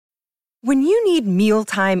When you need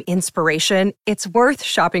mealtime inspiration, it's worth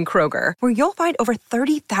shopping Kroger, where you'll find over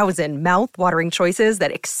 30,000 mouth-watering choices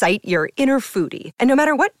that excite your inner foodie. And no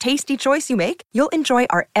matter what tasty choice you make, you'll enjoy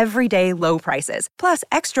our everyday low prices, plus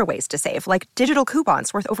extra ways to save, like digital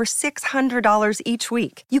coupons worth over $600 each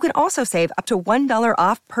week. You can also save up to $1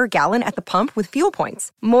 off per gallon at the pump with fuel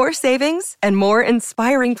points. More savings and more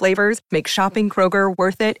inspiring flavors make shopping Kroger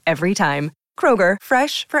worth it every time. Kroger,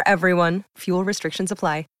 fresh for everyone. Fuel restrictions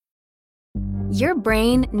apply. Your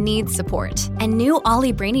brain needs support, and new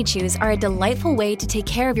Ollie Brainy Chews are a delightful way to take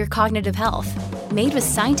care of your cognitive health. Made with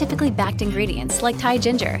scientifically backed ingredients like Thai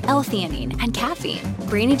ginger, L-theanine, and caffeine,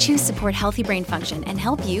 Brainy Chews support healthy brain function and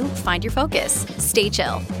help you find your focus, stay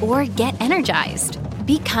chill, or get energized.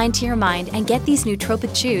 Be kind to your mind and get these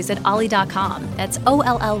nootropic chews at ollie.com. That's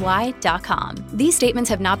OLLY.com. These statements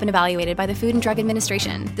have not been evaluated by the Food and Drug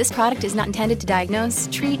Administration. This product is not intended to diagnose,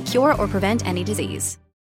 treat, cure, or prevent any disease.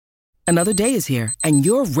 Another day is here, and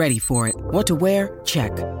you're ready for it. What to wear?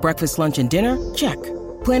 Check. Breakfast, lunch, and dinner? Check.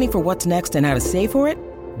 Planning for what's next and how to save for it?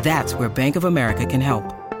 That's where Bank of America can help.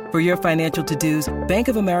 For your financial to-dos, Bank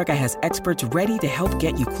of America has experts ready to help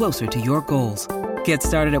get you closer to your goals. Get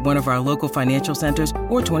started at one of our local financial centers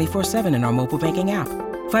or 24/7 in our mobile banking app.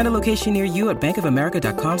 Find a location near you at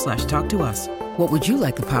bankofamerica.com/talktous. What would you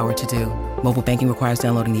like the power to do? Mobile banking requires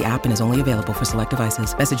downloading the app and is only available for select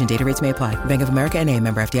devices. Message and data rates may apply. Bank of America N.A.,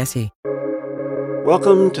 member FDIC.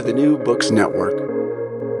 Welcome to the New Books Network.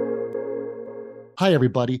 Hi,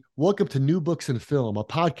 everybody. Welcome to New Books and Film, a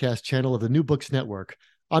podcast channel of the New Books Network.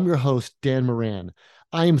 I'm your host, Dan Moran.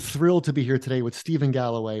 I am thrilled to be here today with Stephen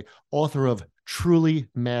Galloway, author of Truly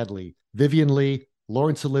Madly, Vivien Leigh,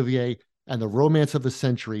 Laurence Olivier, and the Romance of the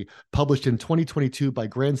Century, published in 2022 by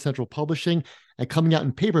Grand Central Publishing and coming out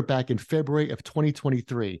in paperback in February of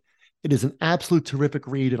 2023. It is an absolute terrific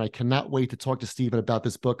read, and I cannot wait to talk to Stephen about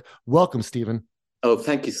this book. Welcome, Stephen. Oh,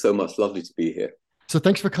 thank you so much. Lovely to be here. So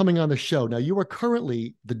thanks for coming on the show. Now, you are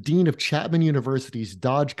currently the Dean of Chapman University's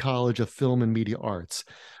Dodge College of Film and Media Arts.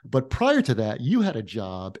 But prior to that, you had a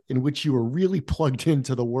job in which you were really plugged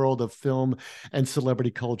into the world of film and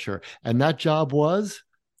celebrity culture. And that job was?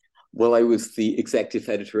 Well, I was the executive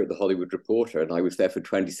editor at The Hollywood Reporter, and I was there for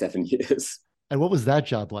 27 years. And what was that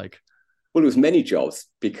job like? Well, it was many jobs,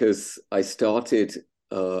 because I started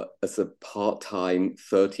as a part-time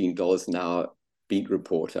 $13 an hour beat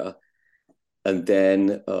reporter, and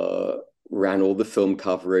then ran all the film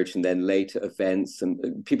coverage, and then later events.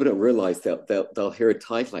 And people don't realize they'll hear a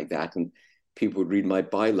title like that, and people would read my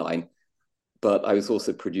byline. But I was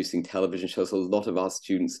also producing television shows. A lot of our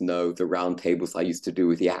students know the roundtables I used to do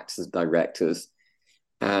with the actors and directors.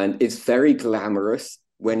 And it's very glamorous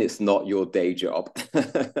when it's not your day job.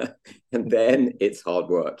 And then it's hard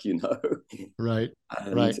work, you know. Right,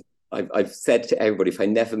 and right. I've said to everybody, if I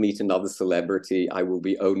never meet another celebrity, I will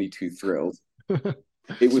be only too thrilled.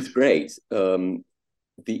 It was great. The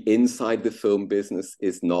inside the film business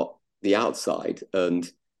is not the outside. And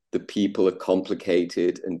the people are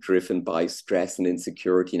complicated and driven by stress and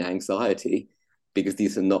insecurity and anxiety, because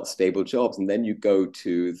these are not stable jobs. And then you go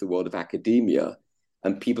to the world of academia,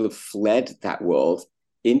 and people have fled that world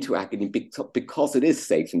into academia because it is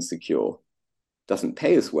safe and secure. Doesn't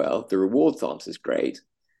pay as well. The rewards aren't as great.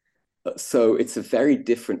 So it's a very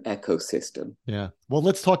different ecosystem. Yeah. Well,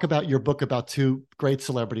 let's talk about your book about two great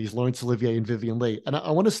celebrities, Laurence Olivier and Vivien Leigh. And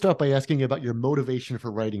I want to start by asking you about your motivation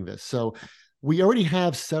for writing this. So we already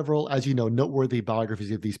have several, as you know, noteworthy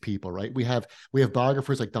biographies of these people, right? We have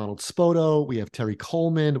biographers like Donald Spoto, we have Terry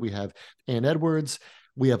Coleman, we have Ann Edwards,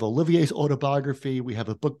 we have Olivier's autobiography, we have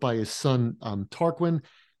a book by his son, Tarquin.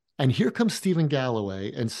 And here comes Stephen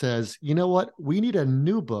Galloway and says, you know what? We need a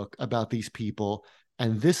new book about these people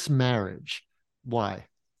and this marriage. Why?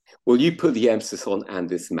 Well, you put the emphasis on "and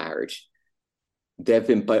this marriage." There have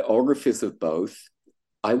been biographies of both.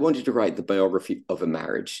 I wanted to write the biography of a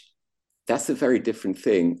marriage. That's a very different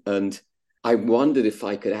thing. And I wondered if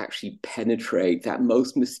I could actually penetrate that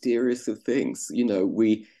most mysterious of things. You know,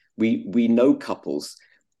 we know couples,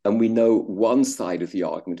 and we know one side of the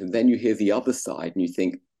argument, and then you hear the other side and you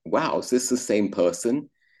think, wow, is this the same person?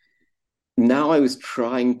 Now I was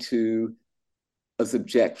trying to, as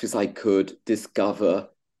objective as I could, discover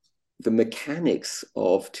the mechanics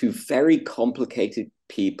of two very complicated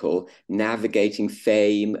people navigating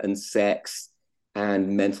fame and sex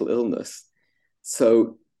and mental illness.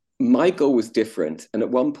 So my goal was different. And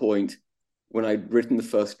at one point, when I'd written the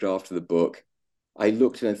first draft of the book, I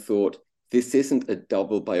looked and I thought, this isn't a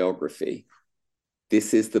double biography.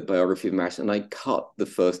 This is the biography of marriage. And I cut the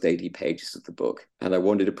first 80 pages of the book, and I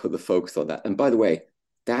wanted to put the focus on that. And by the way,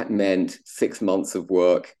 that meant 6 months of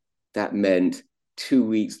work. That meant 2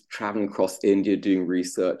 weeks traveling across India doing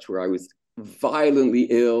research where I was violently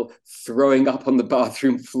ill, throwing up on the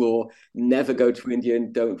bathroom floor, never go to India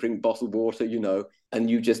and don't drink bottled water, and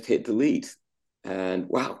you just hit delete. And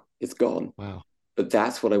wow, it's gone. Wow. But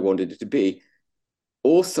that's what I wanted it to be.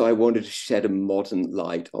 Also, I wanted to shed a modern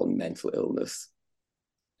light on mental illness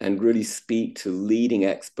and really speak to leading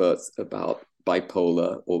experts about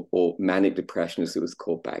bipolar or manic depression, as it was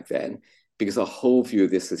called back then, because our whole view of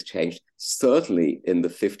this has changed, certainly in the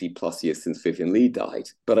 50 plus years since Vivian Leigh died.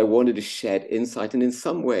 But I wanted to shed insight. And in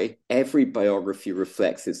some way, every biography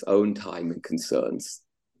reflects its own time and concerns.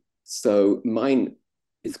 So mine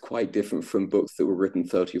is quite different from books that were written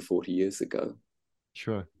 30 or 40 years ago.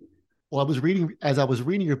 Sure. Well, as I was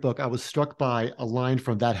reading your book, I was struck by a line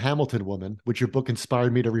from That Hamilton Woman, which your book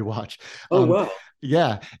inspired me to rewatch. Oh, wow.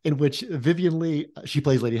 Yeah, in which Vivian Leigh, she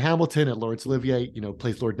plays Lady Hamilton, and Laurence Olivier,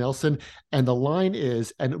 plays Lord Nelson. And the line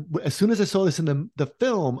is, and as soon as I saw this in the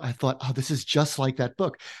film, I thought, oh, this is just like that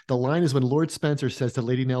book. The line is when Lord Spencer says to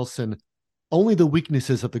Lady Nelson, "Only the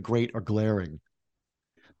weaknesses of the great are glaring."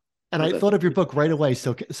 And I thought of your book right away.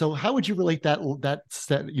 So how would you relate that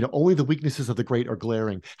only the weaknesses of the great are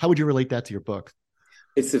glaring? How would you relate that to your book?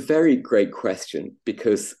 It's a very great question,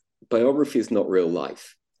 because biography is not real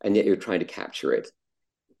life, and yet you're trying to capture it.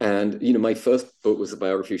 And, my first book was a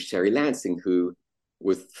biography of Sherry Lansing, who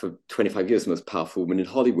was for 25 years the most powerful woman in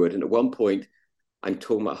Hollywood. And at one point, I'm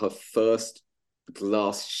talking about her first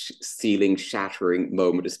glass ceiling shattering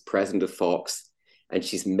moment as president of Fox. And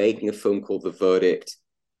she's making a film called The Verdict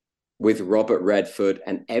with Robert Redford,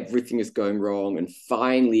 and everything is going wrong. And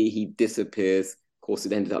finally, he disappears. Of course,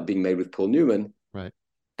 it ended up being made with Paul Newman. Right.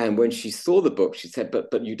 And when she saw the book, she said,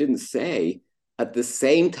 but you didn't say at the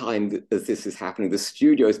same time as this is happening, the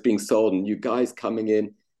studio is being sold and you guys coming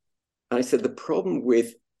in. And I said, the problem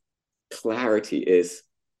with clarity is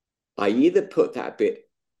I either put that bit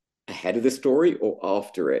ahead of the story or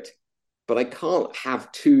after it, but I can't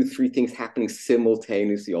have 2-3 things happening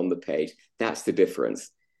simultaneously on the page. That's the difference.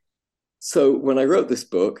 So when I wrote this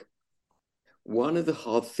book, one of the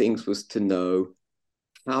hard things was to know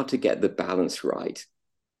how to get the balance right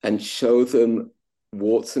and show them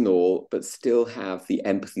warts and all, but still have the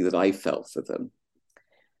empathy that I felt for them.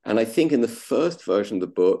 And I think in the first version of the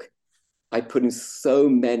book, I put in so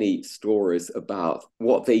many stories about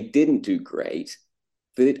what they didn't do great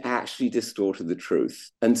that it actually distorted the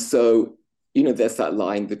truth. And so, there's that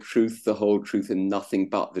line, the truth, the whole truth, and nothing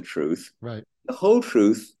but the truth. Right. The whole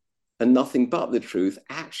truth and nothing but the truth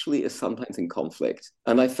actually is sometimes in conflict.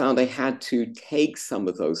 And I found I had to take some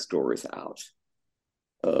of those stories out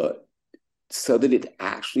so that it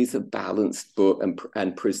actually is a balanced book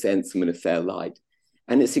and presents them in a fair light.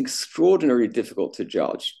 And it's extraordinarily difficult to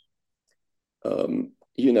judge. In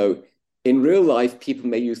real life, people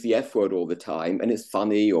may use the F word all the time and it's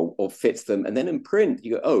funny or fits them. And then in print,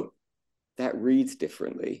 you go, oh, that reads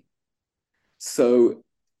differently. So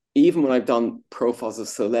even when I've done profiles of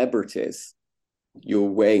celebrities, you're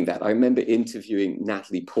weighing that. I remember interviewing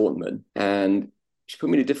Natalie Portman, and she put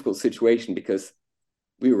me in a difficult situation because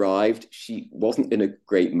we arrived, she wasn't in a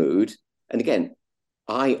great mood. And again,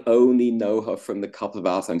 I only know her from the couple of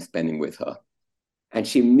hours I'm spending with her. And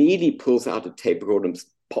she immediately pulls out a tape recorder and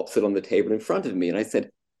pops it on the table in front of me. And I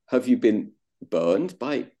said, have you been burned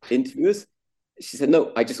by interviewers? She said,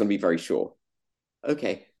 no, I just want to be very sure.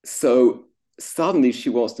 Okay, so suddenly she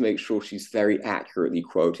wants to make sure she's very accurately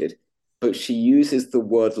quoted, but she uses the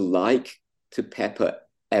word like to pepper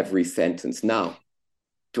every sentence. Now,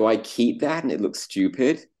 do I keep that and it looks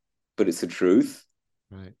stupid, but it's the truth?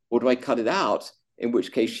 Right. Or do I cut it out, in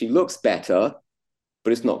which case she looks better,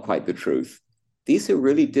 but it's not quite the truth? These are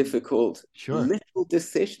really difficult little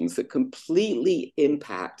decisions that completely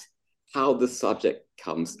impact how the subject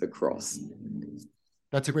comes across.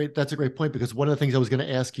 That's a great point, because one of the things I was going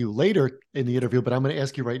to ask you later in the interview, but I'm going to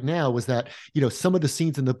ask you right now, was that, some of the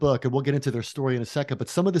scenes in the book, and we'll get into their story in a second, but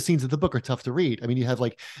some of the scenes in the book are tough to read. I mean, you have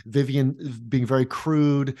like Vivian being very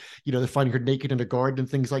crude, they're finding her naked in a garden and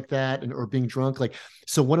things like that, or being drunk.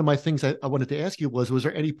 So one of my things I wanted to ask you was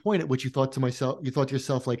there any point at which you thought to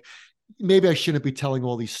yourself, like, maybe I shouldn't be telling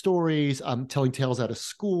all these stories. I'm telling tales out of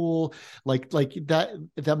school. Like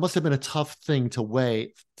that must have been a tough thing to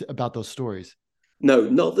weigh about those stories. No,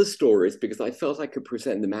 not the stories, because I felt I could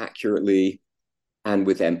present them accurately and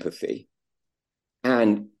with empathy.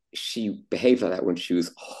 And she behaved like that when she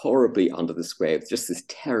was horribly under the square with just this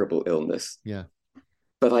terrible illness. Yeah.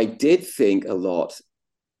 But I did think a lot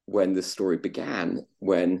when the story began,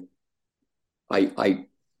 when I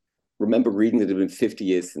remember reading that it had been 50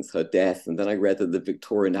 years since her death. And then I read that the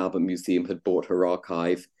Victoria and Albert Museum had bought her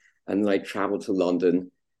archive. And then I traveled to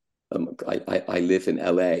London. I live in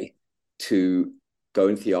LA, to go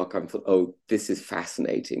into the archive and thought, oh, this is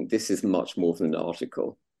fascinating. This is much more than an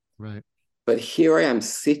article. Right. But here I am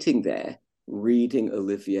sitting there reading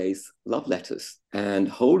Olivier's love letters and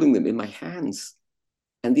holding them in my hands.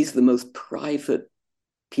 And these are the most private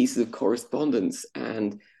pieces of correspondence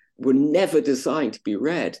and were never designed to be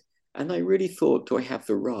read. And I really thought, do I have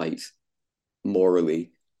the right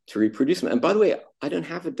morally to reproduce them? And by the way, I don't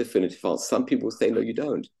have a definitive answer. Some people say, no, you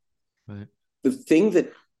don't. Right. The thing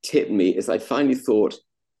that tipped me is I finally thought,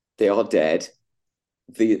 they are dead.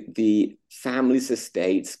 The family's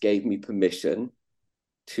estates gave me permission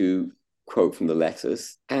to quote from the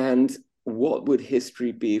letters. And what would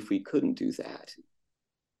history be if we couldn't do that?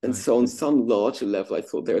 And so on some larger level, I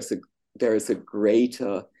thought there is a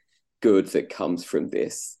greater good that comes from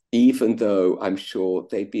this, even though I'm sure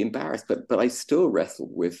they'd be embarrassed. But I still wrestle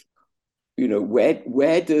with,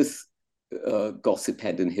 where does gossip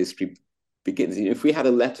end in history begins? If we had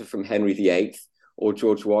a letter from Henry VIII or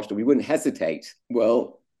George Washington, we wouldn't hesitate.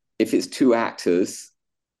 Well, if it's two actors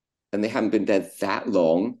and they haven't been dead that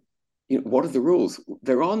long, what are the rules?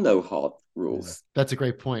 There are no hard rules. Yeah, that's a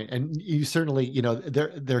great point. And you certainly,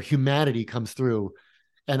 their humanity comes through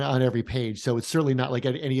and on every page. So it's certainly not like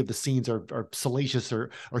any of the scenes are salacious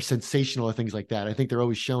or sensational or things like that. I think they're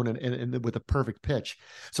always shown in with a perfect pitch.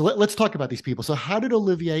 So let's talk about these people. So how did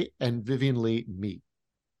Olivier and Vivien Leigh meet?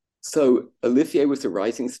 So Olivier was a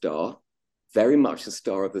rising star, very much a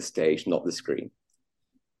star of the stage, not the screen.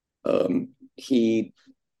 He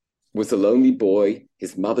was a lonely boy.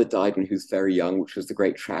 His mother died when he was very young, which was the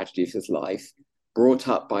great tragedy of his life. Brought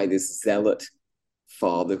up by this zealot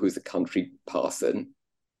father who was a country parson,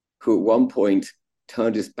 who at one point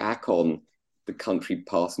turned his back on the country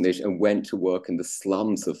parsonage and went to work in the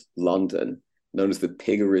slums of London, known as the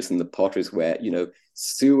piggeries and the potteries, where,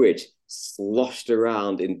 sewage sloshed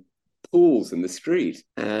around in pools in the street.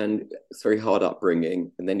 And it's a very hard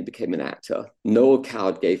upbringing. And then he became an actor. Noel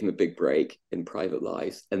Coward gave him a big break in Private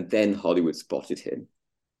Lives, and then Hollywood spotted him.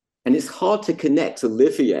 And it's hard to connect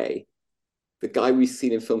Olivier, the guy we've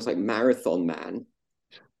seen in films like Marathon Man,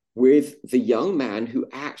 with the young man who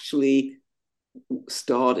actually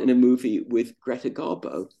starred in a movie with Greta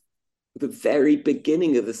Garbo, the very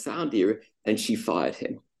beginning of the sound era, and she fired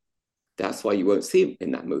him. That's why you won't see him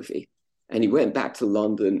in that movie. And he went back to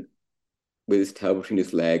London with his tail between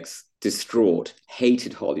his legs, distraught,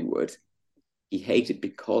 hated Hollywood. He hated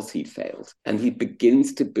because he'd failed. And he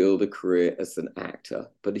begins to build a career as an actor,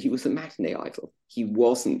 but he was a matinee idol. He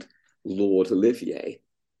wasn't Lord Olivier.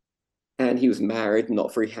 And he was married,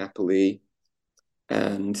 not very happily.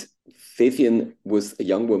 And Vivien was a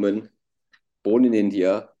young woman, born in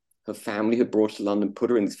India. Her family had brought her to London, put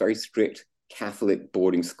her in this very strict Catholic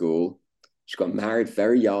boarding school. She got married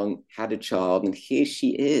very young, had a child, and here she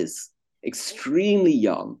is, extremely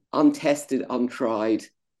young, untested, untried,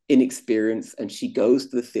 inexperienced, and she goes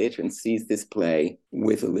to the theatre and sees this play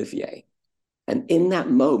with Olivier. And in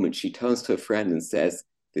that moment, she turns to her friend and says,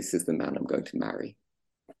 this is the man I'm going to marry.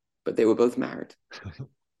 But they were both married,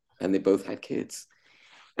 and they both had kids.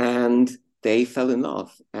 And they fell in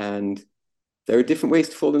love. And there are different ways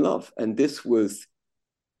to fall in love. And this was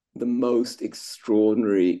the most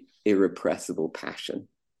extraordinary, irrepressible passion.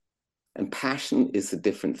 And passion is a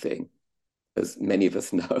different thing, as many of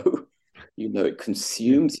us know. It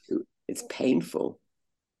consumes you. It's painful.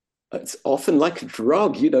 It's often like a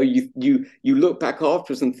drug. You look back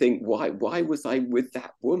afterwards and think, why was I with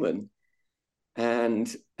that woman?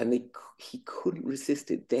 And he couldn't resist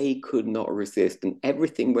it. They could not resist. And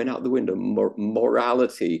everything went out the window,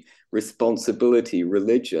 morality, responsibility,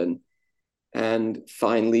 religion. And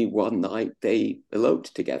finally, one night, they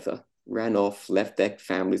eloped together, ran off, left their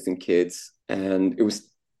families and kids. And it was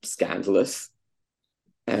scandalous.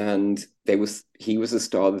 And he was a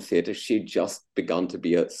star of the theatre. She had just begun to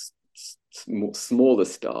be a smaller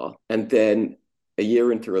star. And then a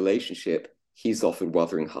year into relationship, he's off in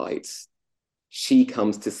Wuthering Heights. She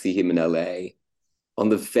comes to see him in LA on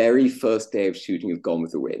the very first day of shooting of Gone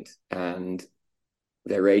with the Wind. And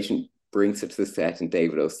their agent brings her to the set, and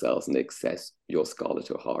David O. Selznick says, "You're Scarlett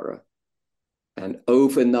O'Hara." And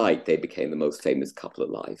overnight, they became the most famous couple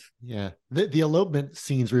alive. Yeah. The elopement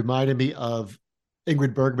scenes reminded me of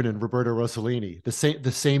Ingrid Bergman and Roberto Rossellini.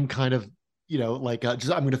 The same kind of,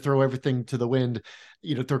 just I'm going to throw everything to the wind,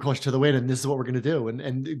 throw caution to the wind, and this is what we're going to do.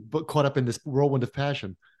 And caught up in this whirlwind of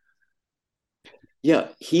passion. Yeah,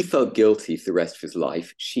 he felt guilty for the rest of his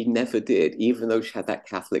life. She never did. Even though she had that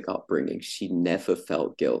Catholic upbringing, she never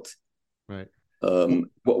felt guilt. Right.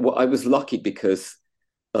 I was lucky because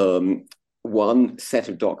one set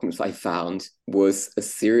of documents I found was a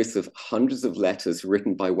series of hundreds of letters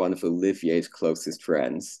written by one of Olivier's closest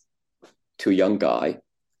friends to a young guy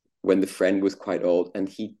when the friend was quite old, and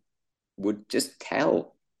he would just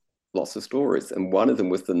tell lots of stories. And one of them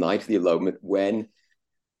was the night of the elopement when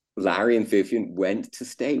Larry and Vivian went to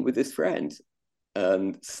stay with his friend.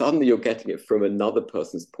 And suddenly you're getting it from another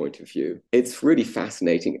person's point of view. It's really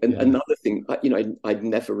fascinating. And another thing, I'd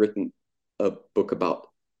never written a book about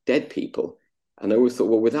dead people. And I always thought,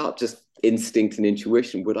 well, without just instinct and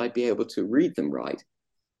intuition, would I be able to read them right?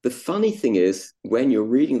 The funny thing is, when you're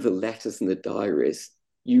reading the letters and the diaries,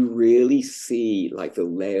 you really see like the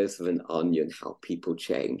layers of an onion, how people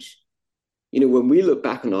change. When we look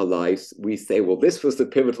back on our lives, we say, well, this was the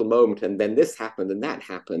pivotal moment, and then this happened and that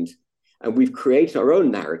happened. And we've created our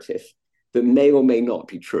own narrative that may or may not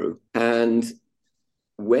be true. And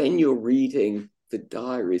when you're reading the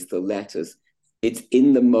diaries, the letters, it's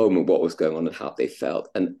in the moment what was going on and how they felt.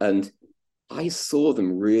 And I saw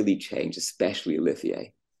them really change, especially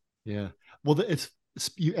Olivier. Yeah. Well,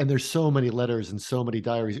 and there's so many letters and so many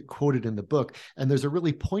diaries quoted in the book. And there's a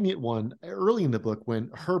really poignant one early in the book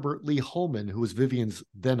when Herbert Lee Holman, who was Vivian's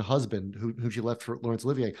then husband, who she left for Laurence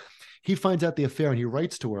Olivier, he finds out the affair and he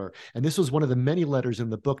writes to her. And this was one of the many letters in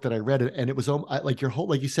the book that I read. And it was like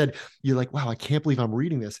like you said, you're like, wow, I can't believe I'm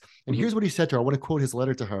reading this. And here's what he said to her. I want to quote his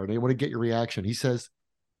letter to her and I want to get your reaction. He says,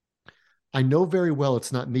 "I know very well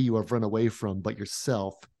it's not me you have run away from, but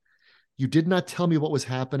yourself. You did not tell me what was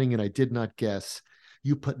happening and I did not guess.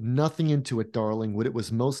 You put nothing into it, darling, when it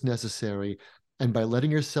was most necessary. And by letting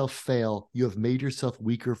yourself fail, you have made yourself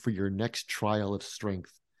weaker for your next trial of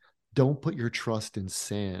strength. Don't put your trust in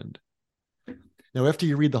sand." Now, after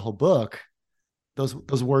you read the whole book,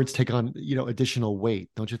 those words take on, additional weight,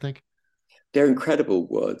 don't you think? They're incredible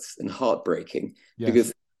words and heartbreaking. Yes.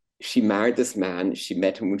 Because she married this man. She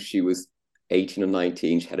met him when she was 18 or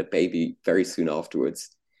 19. She had a baby very soon afterwards.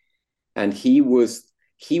 And he was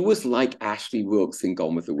like Ashley Wilkes in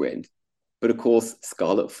Gone with the Wind. But of course,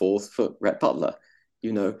 Scarlet falls for Rhett Butler,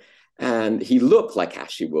 and he looked like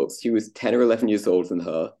Ashley Wilkes. He was 10 or 11 years older than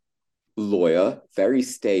her, lawyer, very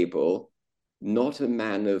stable, not a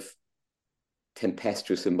man of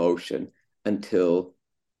tempestuous emotion until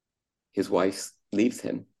his wife leaves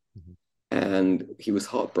him. Mm-hmm. And he was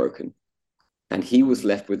heartbroken. And he was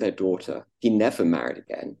left with their daughter. He never married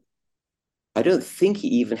again. I don't think he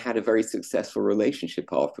even had a very successful relationship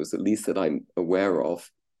afterwards, at least that I'm aware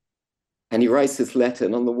of. And he writes this letter,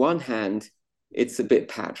 and on the one hand, it's a bit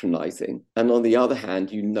patronizing. And on the other hand,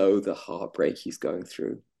 the heartbreak he's going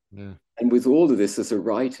through. Yeah. And with all of this, as a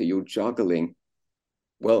writer, you're juggling,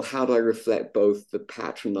 well, how do I reflect both the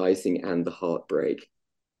patronizing and the heartbreak?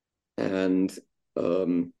 And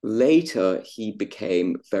later, he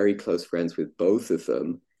became very close friends with both of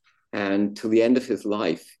them. And till the end of his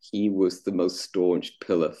life, he was the most staunch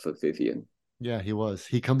pillar for Vivian. Yeah, he was.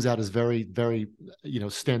 He comes out as very, very,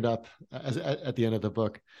 stand up at the end of the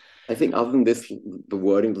book. I think other than this, the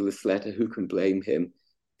wording of this letter, who can blame him?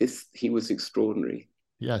 He was extraordinary.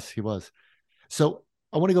 Yes, he was. So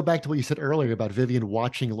I want to go back to what you said earlier about Vivian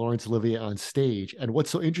watching Laurence Olivier on stage. And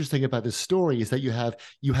what's so interesting about this story is that you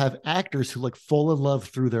have actors who fall in love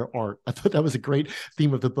through their art. I thought that was a great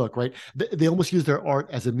theme of the book, right? They almost use their art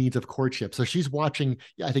as a means of courtship. So she's watching,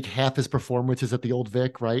 I think, half his performances at the Old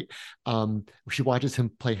Vic, right? She watches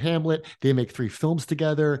him play Hamlet. They make 3 films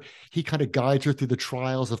together. He kind of guides her through the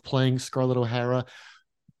trials of playing Scarlett O'Hara.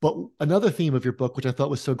 But another theme of your book, which I thought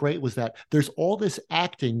was so great, was that there's all this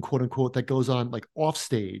acting, quote unquote, that goes on like off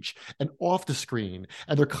stage and off the screen.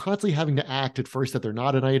 And they're constantly having to act at first that they're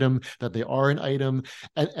not an item, that they are an item,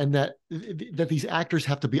 and that these actors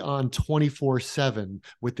have to be on 24/7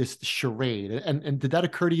 with this charade. And did that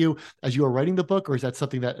occur to you as you were writing the book, or is that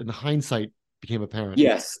something that in hindsight became apparent?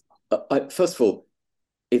 Yes. First of all,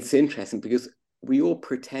 it's interesting because we all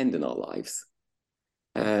pretend in our lives.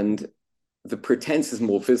 And the pretense is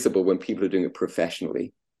more visible when people are doing it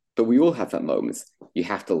professionally, but we all have that moments. You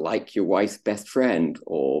have to like your wife's best friend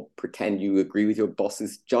or pretend you agree with your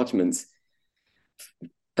boss's judgments.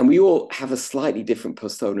 And we all have a slightly different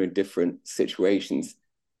persona in different situations,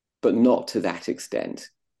 but not to that extent.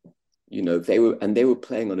 They were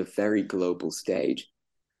playing on a very global stage.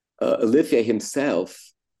 Olivier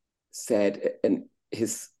himself said,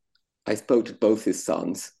 I spoke to both his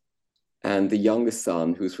sons, and the youngest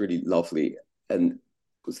son, who was really lovely and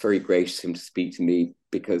was very gracious of him to speak to me,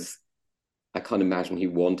 because I can't imagine he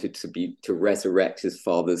wanted to resurrect his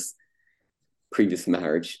father's previous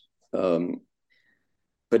marriage.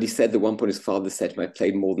 But he said that at one point his father said to him, I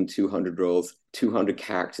played more than 200 roles, 200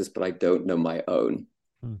 characters, but I don't know my own.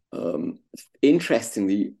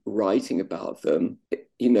 Interestingly, writing about them,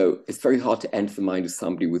 it's very hard to enter the mind of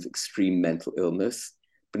somebody with extreme mental illness.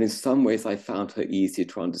 But in some ways, I found her easier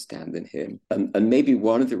to understand than him. And maybe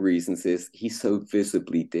one of the reasons is he so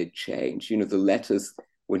visibly did change. The letters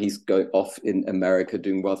when he's going off in America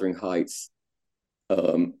doing Wuthering Heights,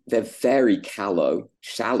 they're very shallow,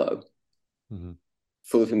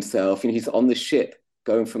 full of himself. He's on the ship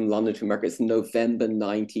going from London to America. It's November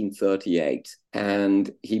 1938. And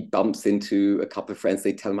he bumps into a couple of friends.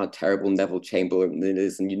 They tell him how terrible Neville Chamberlain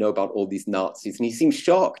is, and about all these Nazis. And he seems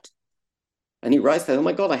shocked. And he writes that, oh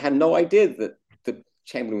my God, I had no idea that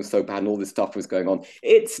Chamberlain was so bad and all this stuff was going on.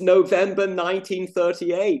 It's November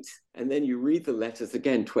 1938. And then you read the letters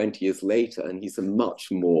again 20 years later, and he's a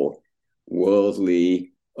much more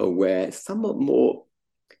worldly, aware, somewhat more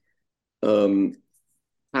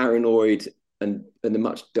paranoid and a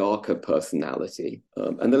much darker personality.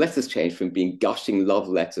 And the letters changed from being gushing love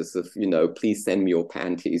letters of, please send me your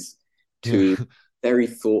panties, to very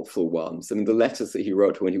thoughtful ones. I mean, the letters that he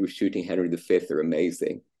wrote when he was shooting Henry V are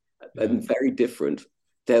amazing and very different.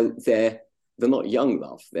 They're not young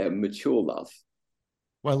love, they're mature love.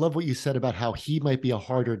 Well, I love what you said about how he might be a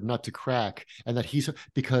harder nut to crack, and that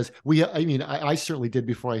because I certainly did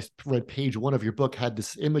before I read page 1 of your book, had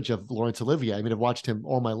this image of Laurence Olivier. I mean, I've watched him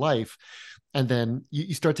all my life. And then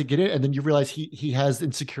you start to get it, and then you realize he has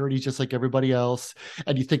insecurities just like everybody else.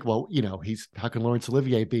 And you think, well, how can Laurence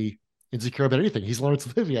Olivier be insecure about anything? He's Laurence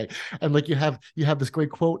Olivier. And like you have this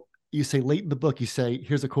great quote, you say late in the book, you say,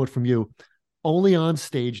 here's a quote from you: "Only on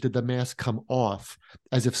stage did the mask come off,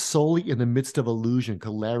 as if solely in the midst of illusion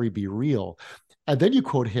could Larry be real." And then you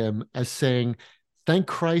quote him as saying, "Thank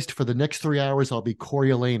Christ, for the next 3 hours, I'll be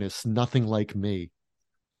Coriolanus, nothing like me."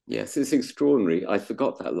 Yes, it's extraordinary. I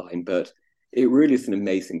forgot that line, but it really is an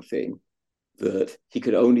amazing thing that he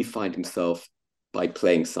could only find himself by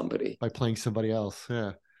playing somebody. By playing somebody else,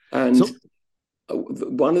 yeah. And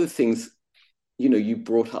one of the things, you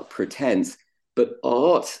brought up pretense, but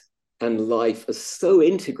art and life are so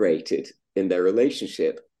integrated in their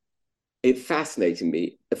relationship. It fascinated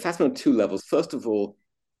me. It fascinated me on 2 levels. First of all,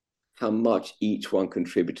 how much each one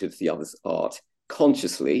contributed to the other's art.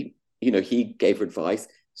 Consciously, he gave her advice,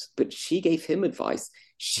 but she gave him advice.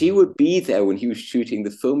 She would be there when he was shooting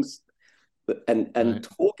the films and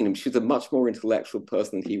talking to him. She was a much more intellectual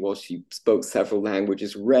person than he was. She spoke several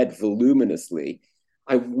languages, read voluminously.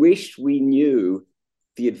 I wished we knew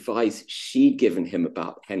the advice she'd given him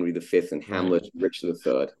about Henry V and Hamlet and Richard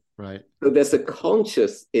III. Right. So there's a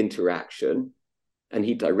conscious interaction, and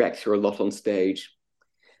he directs her a lot on stage.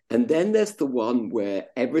 And then there's the one where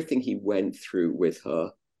everything he went through with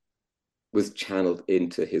her was channeled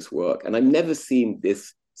into his work. And I've never seen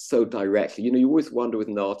this so directly. You always wonder with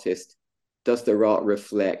an artist, does their art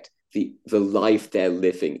reflect the life they're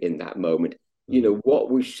living in that moment? What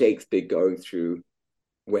was Shakespeare going through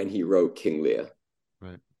when he wrote King Lear?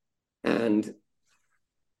 Right. And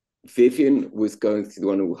Vivian was going through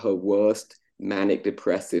one of her worst manic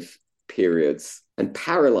depressive periods and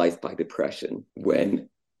paralyzed by depression when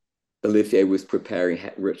Olivier was preparing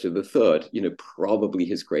Richard III, probably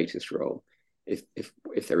his greatest role,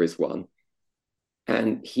 if there is one.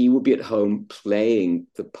 And he would be at home playing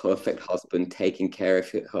the perfect husband, taking care of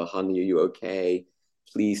her. Honey, are you okay?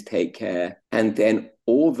 Please take care. And then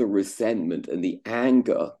all the resentment and the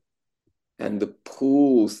anger and the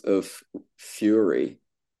pools of fury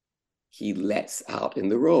he lets out in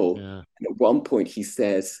the role. Yeah. And at one point he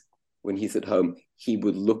says, when he's at home, he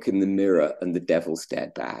would look in the mirror and the devil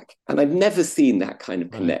stared back. And I've never seen that kind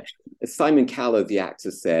of connection. As Simon Callow, the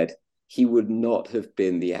actor, said, he would not have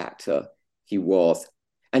been the actor he was.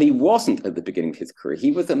 And he wasn't at the beginning of his career.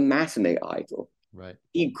 He was a matinee idol. Right.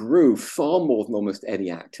 He grew far more than almost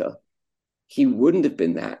any actor. He wouldn't have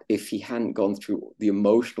been that if he hadn't gone through the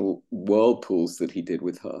emotional whirlpools that he did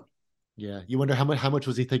with her. Yeah, you wonder how much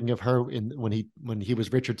was he thinking of her when he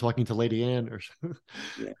was Richard talking to Lady Anne, or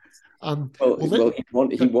yes. He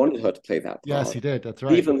wanted her to play that part. Yes, he did. That's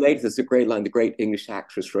right. Even later, there's a great line. The great English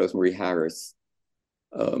actress Rosemary Harris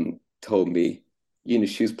told me,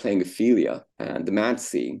 she was playing Ophelia and the mad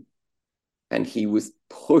scene, and he was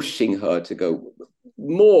pushing her to go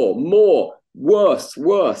more, worse,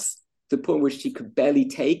 to the point where she could barely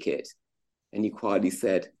take it, and he quietly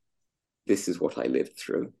said, "This is what I lived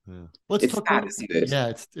through." Yeah. It's sad, isn't it? Yeah,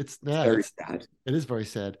 it's very sad. It is very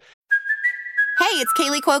sad. Hey, it's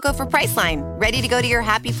Kaylee Cuoco for Priceline. Ready to go to your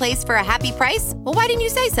happy place for a happy price? Well, why didn't you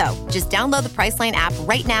say so? Just download the Priceline app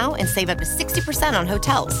right now and save up to 60% on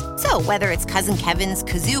hotels. So whether it's Cousin Kevin's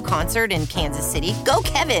Kazoo Concert in Kansas City, go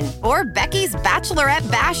Kevin, or Becky's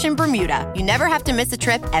Bachelorette Bash in Bermuda, you never have to miss a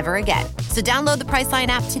trip ever again. So download the Priceline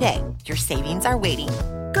app today. Your savings are waiting.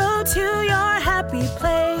 Go to your happy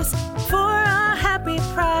place for a happy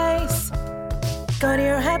price. Go to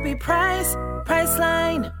your happy price,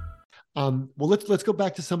 Priceline. Well, let's go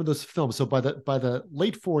back to some of those films. So by the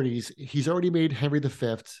late 40s, he's already made Henry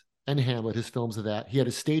V and Hamlet, his films of that. He had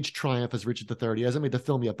a stage triumph as Richard III. He hasn't made the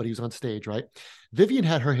film yet, but he was on stage, right? Vivian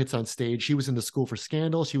had her hits on stage. She was in The School for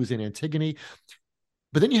Scandal. She was in Antigone.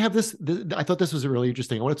 But then you have this, I thought this was really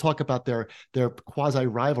interesting. I want to talk about their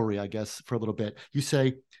quasi-rivalry, I guess, for a little bit. You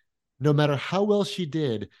say, no matter how well she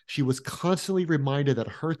did, she was constantly reminded that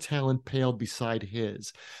her talent paled beside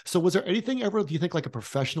his. So was there anything ever, do you think, like a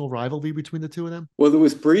professional rivalry between the two of them? Well, there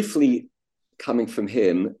was briefly coming from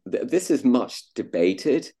him. This is much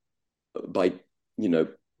debated by,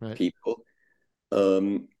 right. People.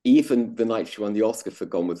 Even the night she won the Oscar for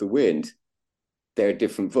Gone with the Wind, there are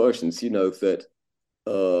different versions, that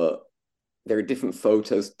there are different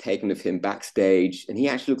photos taken of him backstage, and he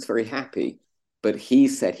actually looks very happy. But he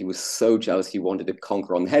said he was so jealous he wanted to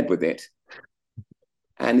conquer on the head with it.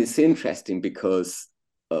 And it's interesting because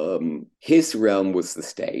his realm was the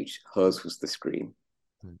stage, hers was the screen.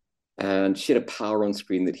 And she had a power on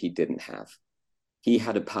screen that he didn't have. He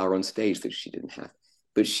had a power on stage that she didn't have.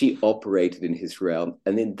 But she operated in his realm.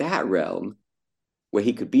 And in that realm, where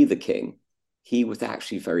he could be the king, he was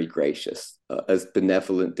actually very gracious, as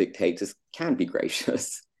benevolent dictators can be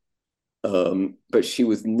gracious. But she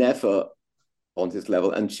was never on his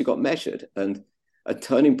level, and she got measured. And a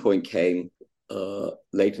turning point came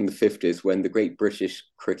late in the 50s when the great British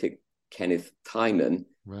critic Kenneth Tynan,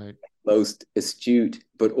 right, most astute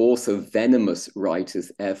but also venomous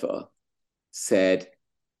writers ever, said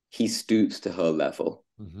he stoops to her level.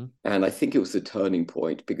 Mm-hmm. And I think it was a turning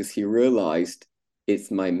point because he realized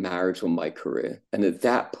it's my marriage or my career. And at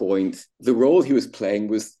that point, the role he was playing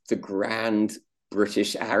was the grand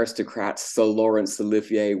British aristocrat, Sir Laurence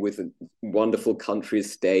Olivier, with a wonderful country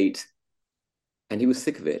estate. And he was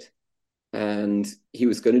sick of it. And he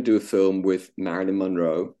was going to do a film with Marilyn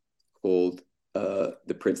Monroe called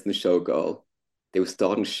The Prince and the Showgirl. They were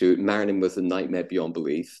starting to shoot. Marilyn was a nightmare beyond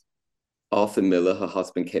belief. Arthur Miller, her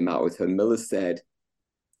husband, came out with her. Miller said,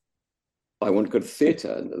 I want to go to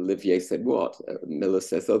theatre. And Olivier said, what? Miller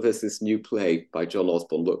says, oh, there's this new play by John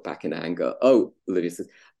Osborne, Look Back in Anger. Oh, Olivier says,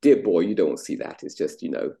 dear boy, you don't want to see that. It's just,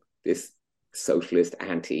 this socialist,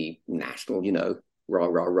 anti-national, rah,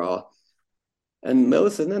 rah, rah. And Miller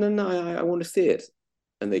said, no, I want to see it.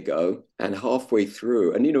 And they go, and halfway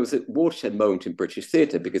through, and, it was a watershed moment in British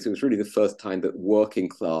theatre because it was really the first time that working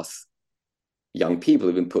class young people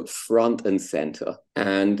have been put front and center,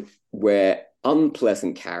 and where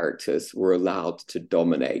unpleasant characters were allowed to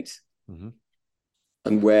dominate. Mm-hmm.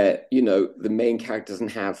 And where, the main character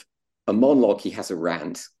doesn't have a monologue, he has a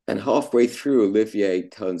rant. And halfway through, Olivier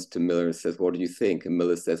turns to Miller and says, what do you think? And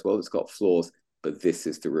Miller says, well, it's got flaws, but this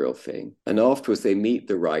is the real thing. And afterwards, they meet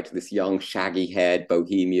the writer, this young, shaggy-haired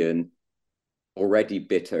bohemian, already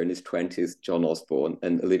bitter in his 20s, John Osborne.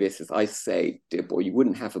 And Olivier says, I say, dear boy, you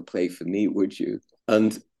wouldn't have a play for me, would you?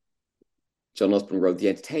 And John Osborne wrote The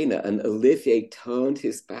Entertainer, and Olivier turned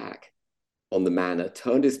his back on the manor,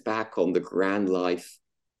 turned his back on the grand life,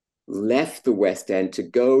 left the West End to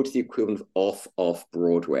go to the equivalent of off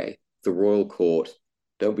Broadway, the Royal Court.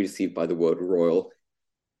 Don't be deceived by the word royal.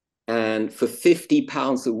 And for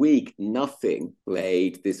 £50 a week, nothing,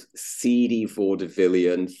 played this seedy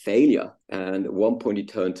vaudevillian failure. And at one point he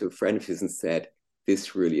turned to a friend of his and said,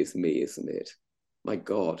 this really is me, isn't it? My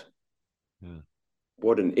God. Yeah.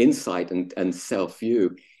 What an insight and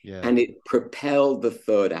self-view. Yeah. And it propelled the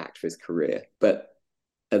third act of his career. But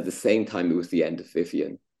at the same time, it was the end of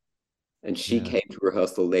Vivian. And she came to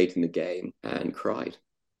rehearsal late in the game and cried.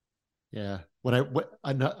 Yeah.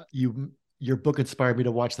 Your book inspired me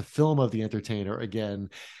to watch the film of The Entertainer again.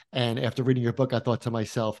 And after reading your book, I thought to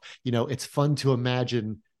myself, it's fun to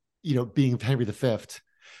imagine, being Henry V,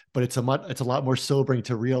 but it's a lot more sobering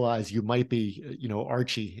to realize you might be,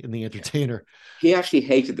 Archie in The Entertainer. He actually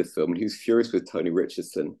hated the film, and he was furious with Tony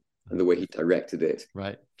Richardson and the way he directed it.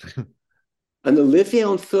 Right. And Olivier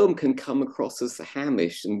on film can come across as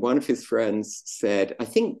hamish. And one of his friends said, I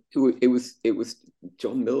think it was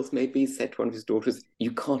John Mills maybe, said to one of his daughters,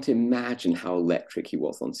 you can't imagine how electric he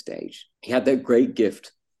was on stage. He had that great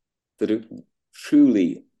gift that a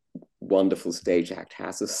truly wonderful stage act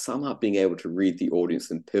has, of somehow being able to read the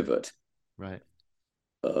audience and pivot. Right.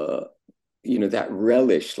 that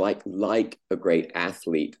relish, like a great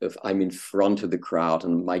athlete, of I'm in front of the crowd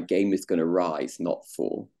and my game is going to rise, not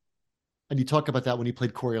fall. And you talk about that when he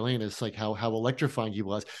played Coriolanus, like how electrifying he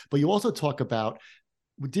was. But you also talk about,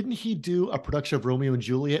 didn't he do a production of Romeo and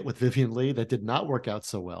Juliet with Vivien Leigh that did not work out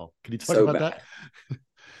so well? Can you talk about that?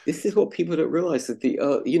 This is what people don't realize,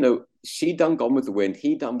 that she done Gone with the Wind,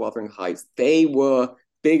 he done Wuthering Heights. They were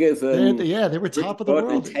bigger than they were top of the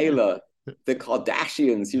world. Taylor, the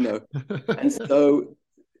Kardashians, and so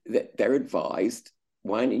they're advised,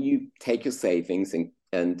 why don't you take your savings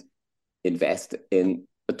and invest in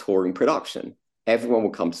a touring production? Everyone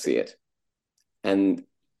will come to see it. And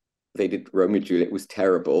they did Romeo and Juliet. It was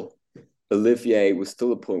terrible. Olivier was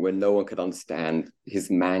still a point where no one could understand his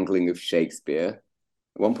mangling of Shakespeare.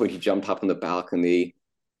 At one point, he jumped up on the balcony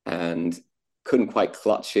and couldn't quite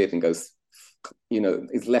clutch it and goes,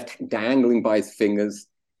 his left dangling by his fingers,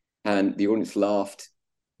 and the audience laughed.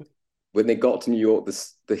 When they got to New York,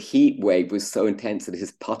 the heat wave was so intense that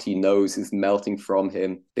his putty nose is melting from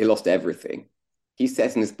him. They lost everything. He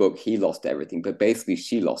says in his book, he lost everything, but basically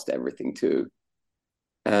she lost everything too.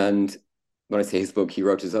 And when I say his book, he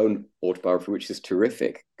wrote his own autobiography, which is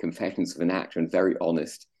terrific, Confessions of an Actor, and very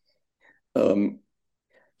honest.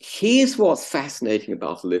 Here's what's fascinating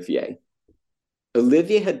about Olivier.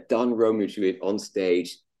 Olivier had done Romeo and Juliet on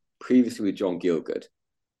stage previously with John Gielgud,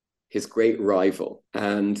 his great rival.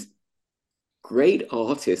 And great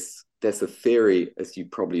artists, there's a theory, as you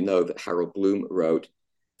probably know, that Harold Bloom wrote,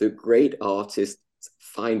 that great artists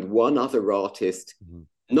find one other artist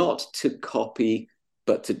not to copy,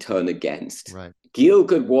 but to turn against. Right.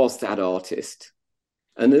 Gielgud was that artist.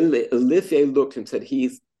 And Olivier looked and said,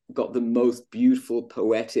 he's got the most beautiful,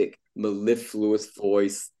 poetic, mellifluous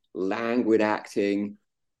voice, languid acting.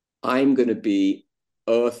 I'm going to be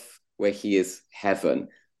earth where he is heaven.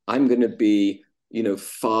 I'm going to be,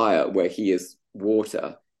 fire where he is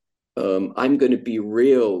water. I'm going to be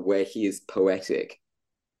real where he is poetic.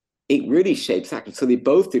 It really shapes acting. So they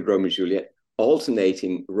both did Romeo and Juliet,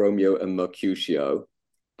 alternating Romeo and Mercutio.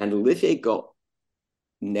 And Olivier got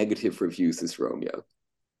negative reviews as Romeo.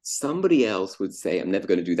 Somebody else would say, I'm never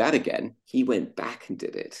going to do that again. He went back and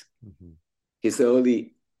did it. Mm-hmm. His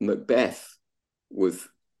early Macbeth was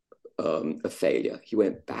a failure. He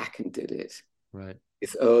went back and did it. Right.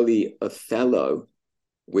 His early Othello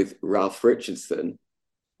with Ralph Richardson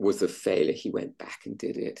was a failure. He went back and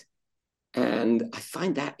did it. And I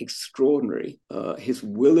find that extraordinary. His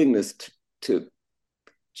willingness to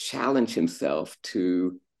challenge himself,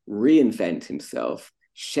 to reinvent himself,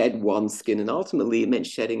 shed one skin, and ultimately it meant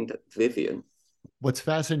shedding Vivien. What's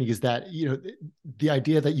fascinating is that, the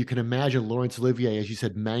idea that you can imagine Laurence Olivier, as you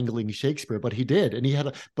said, mangling Shakespeare, but he did.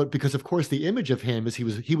 And but because of course the image of him is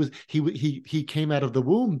he came out of the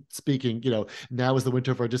womb speaking, now is the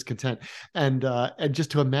winter of our discontent. And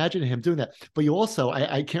just to imagine him doing that. But you also,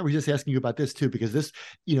 I can't resist asking you about this too, because this,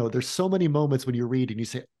 there's so many moments when you read and you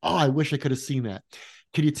say, oh, I wish I could have seen that.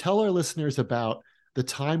 Can you tell our listeners about the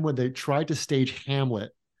time when they tried to stage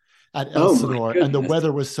Hamlet at Elsinore and the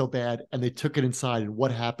weather was so bad and they took it inside, and what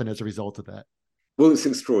happened as a result of that? Well, it's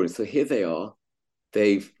extraordinary. So here they are.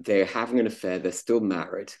 They're having an affair. They're still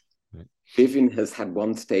married. Right. Vivien has had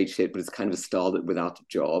one stage hit, but is kind of a starlet without a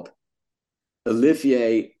job.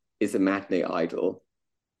 Olivier is a matinee idol.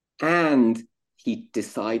 And he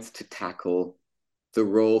decides to tackle the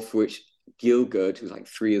role for which Gielgud, who's like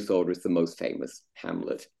 3 years older, is the most famous,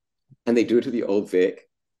 Hamlet. And they do it to the Old Vic,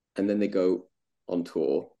 and then they go on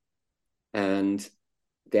tour. And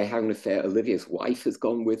they're having an affair. Olivier's wife has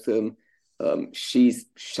gone with them. She's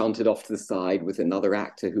shunted off to the side with another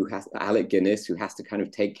actor Alec Guinness, who has to kind of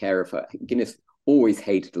take care of her. Guinness always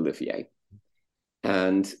hated Olivier.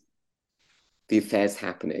 And the affair's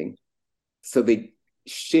happening. So they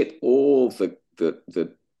ship all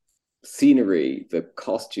the scenery, the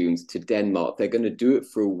costumes to Denmark. They're going to do it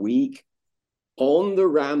for a week on the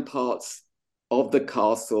ramparts of the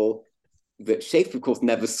castle that Shakespeare, of course,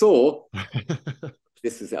 never saw.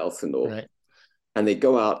 This is Elsinore. Right. And they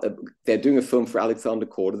go out. They're doing a film for Alexander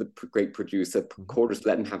Korda, the great producer. Korda's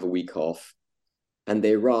let them have a week off. And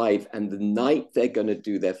they arrive, and the night they're going to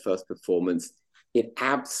do their first performance, it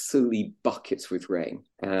absolutely buckets with rain.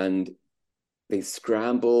 And they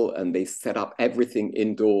scramble and they set up everything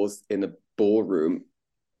indoors in a ballroom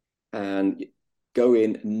and go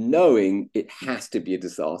in knowing it has to be a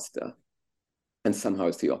disaster. And somehow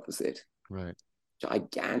it's the opposite. Right.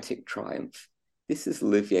 Gigantic triumph. This is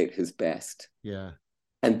Olivier at his best. Yeah.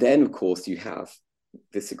 And then, of course, you have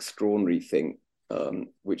this extraordinary thing,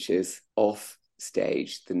 which is off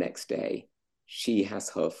stage the next day. She has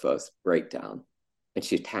her first breakdown and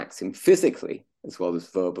she attacks him physically as well as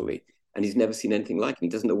verbally. and he's never seen anything like it. He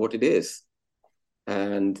doesn't know what it is.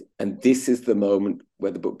 And this is the moment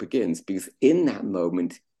where the book begins, because in that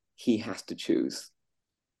moment, he has to choose.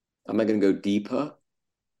 Am I going to go deeper,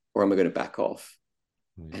 or am I going to back off?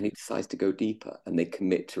 And he decides to go deeper, and they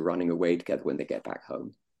commit to running away together when they get back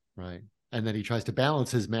home. Right. And then he tries to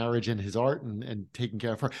balance his marriage and his art and taking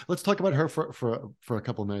care of her. Let's talk about her for a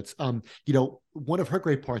couple of minutes. One of her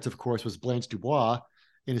great parts, of course, was Blanche Dubois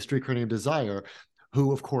in A Streetcar Named Desire,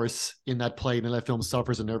 who, of course, in that play and in that film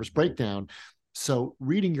suffers a nervous breakdown. So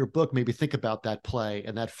reading your book made me think about that play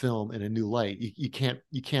and that film in a new light. You can't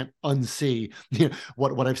unsee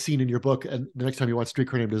what I've seen in your book, and the next time you watch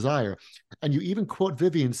Streetcar Named Desire. And you even quote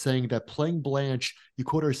Vivian saying that playing Blanche, you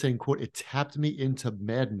quote her saying, quote, "It tapped me into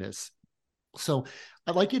madness." So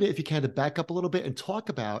I'd like you to, if you can, to back up a little bit and talk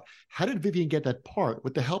about how did Vivian get that part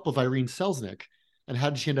with the help of Irene Selznick, and how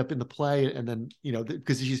did she end up in the play? And then,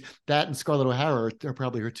 because she's that and Scarlett O'Hara are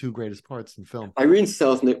probably her two greatest parts in film. Irene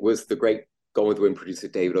Selznick was the great Gone with the Wind producer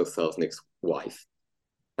David O. Selznick's wife.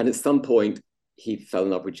 And at some point, he fell in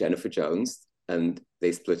love with Jennifer Jones, and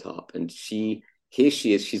they split up. And here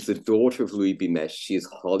she is, she's the daughter of Louis B. Mayer. She is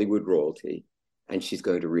Hollywood royalty, and she's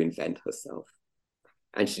going to reinvent herself.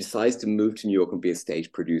 And she decides to move to New York and be a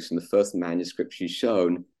stage producer. And the first manuscript she's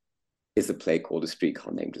shown is a play called A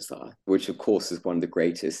Streetcar Named Desire, which, of course, is one of the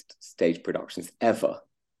greatest stage productions ever.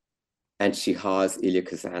 And she hires Elia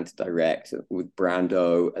Kazan to direct with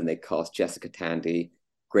Brando, and they cast Jessica Tandy,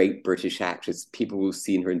 great British actress, people who've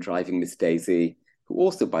seen her in Driving Miss Daisy, who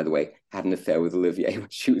also, by the way, had an affair with Olivier when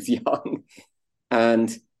she was young.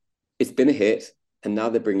 And it's been a hit, and now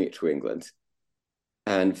they're bringing it to England.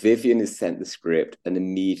 And Vivian is sent the script and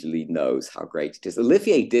immediately knows how great it is.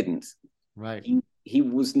 Olivier didn't. Right. He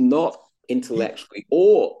was not intellectually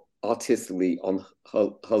or artistically on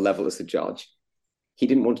her level as a judge. He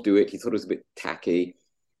didn't want to do it. He thought it was a bit tacky.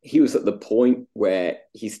 He was at the point where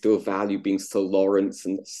he still valued being Sir Lawrence,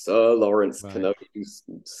 and Sir Lawrence can only do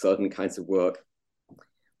certain kinds of work.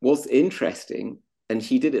 What's interesting, and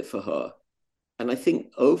he did it for her. And I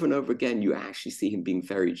think over and over again, you actually see him being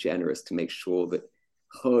very generous to make sure that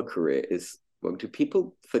her career is going to.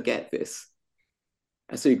 People forget this.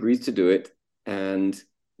 And so he agrees to do it. And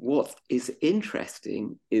what is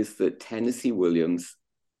interesting is that Tennessee Williams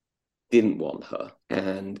didn't want her.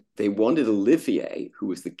 And they wanted Olivier, who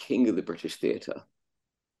was the king of the British theatre,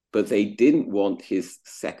 but they didn't want his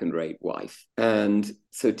second-rate wife. And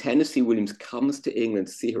so Tennessee Williams comes to England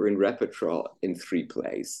to see her in repertoire in 3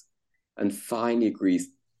 plays and finally agrees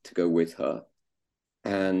to go with her.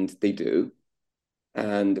 And they do.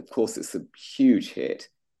 And of course, it's a huge hit,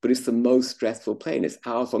 but it's the most stressful play. And it's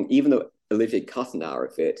hours long, even though Olivier cut an hour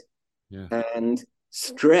of it. Yeah. And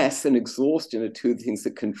stress and exhaustion are two things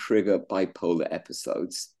that can trigger bipolar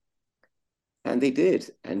episodes. And they did.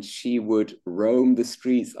 And she would roam the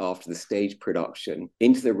streets after the stage production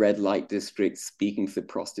into the red light district, speaking to the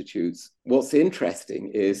prostitutes. What's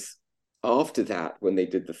interesting is after that, when they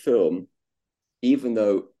did the film, even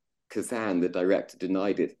though Kazan, the director,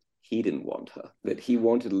 denied it, he didn't want her, that he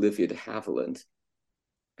wanted Olivia de Havilland,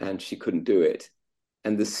 and she couldn't do it.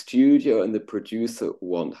 And the studio and the producer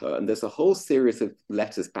want her. And there's a whole series of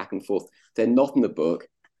letters back and forth. They're not in the book,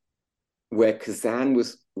 where Kazan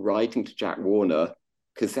was writing to Jack Warner.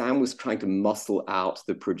 Kazan was trying to muscle out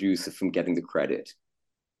the producer from getting the credit.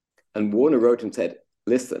 And Warner wrote and said,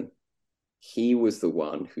 listen, he was the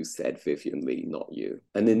one who said Vivien Leigh, not you.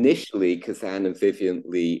 And initially, Kazan and Vivien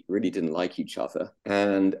Leigh really didn't like each other.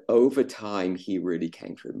 And over time, he really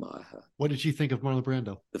came to admire her. What did she think of Marlon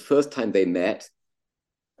Brando? The first time they met,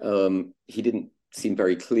 he didn't seem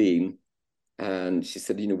very clean. And she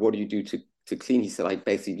said, what do you do to clean? He said, I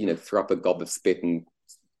basically, throw up a gob of spit and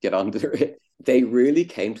get under it. They really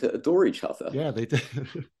came to adore each other. Yeah, they did.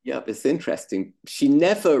 Yeah, it's interesting. She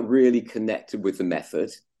never really connected with the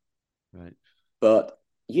method. Right. But,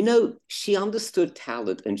 she understood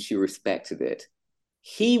talent and she respected it.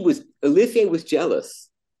 Olivier was jealous.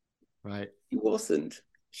 Right. He wasn't.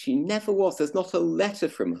 She never was. There's not a letter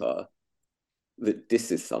from her that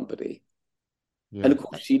this is somebody. Yeah. And of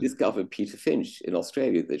course, she discovered Peter Finch in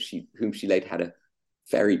Australia, whom she later had a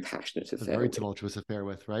very passionate affair, very tumultuous affair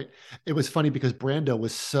with, right? It was funny because Brando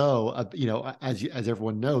was so, as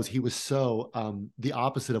everyone knows, he was so the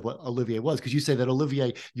opposite of what Olivier was. Because you say that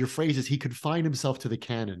Olivier, your phrase is he confined himself to the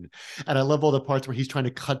canon, and I love all the parts where he's trying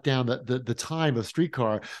to cut down the time of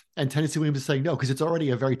Streetcar, and Tennessee Williams is saying no because it's already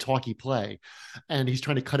a very talky play, and he's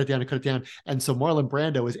trying to cut it down and cut it down. And so Marlon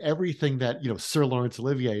Brando is everything that Sir Laurence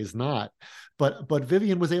Olivier is not. But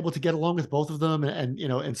Vivian was able to get along with both of them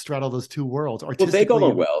and straddle those two worlds. Well, they got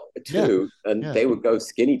on well too, and they would go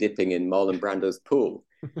skinny dipping in Marlon Brando's pool.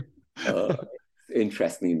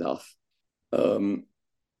 interestingly enough. And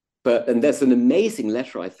there's an amazing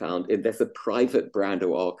letter I found. There's a private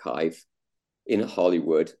Brando archive in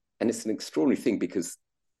Hollywood, and it's an extraordinary thing because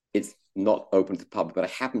it's not open to the public, but I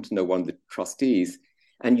happen to know one of the trustees.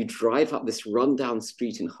 And you drive up this rundown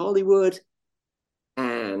street in Hollywood,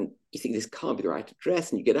 and you think this can't be the right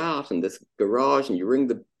address, and you get out, and there's a garage, and you ring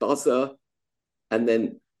the buzzer, and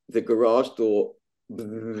then the garage door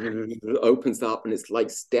opens up, and it's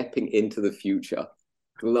like stepping into the future.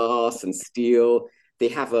 Glass and steel. They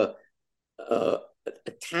have a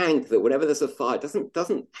tank that whenever there's a fire,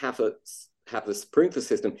 doesn't have a sprinkler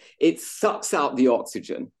system. It sucks out the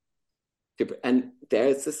oxygen. And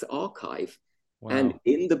there's this archive. Wow. And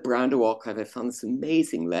in the Brando archive, I found this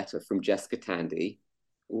amazing letter from Jessica Tandy,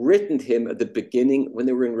 written to him at the beginning when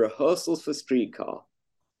they were in rehearsals for Streetcar.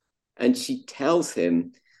 And she tells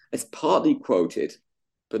him, it's partly quoted,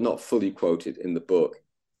 but not fully quoted in the book.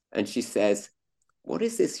 And she says, what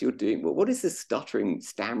is this you're doing? What is this stuttering,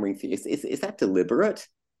 stammering thing? Is that deliberate?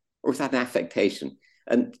 Or is that an affectation?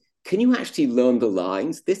 And can you actually learn the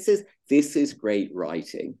lines? This is great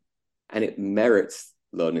writing. And it merits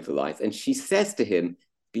learning the lines. And she says to him,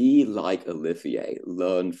 be like Olivier,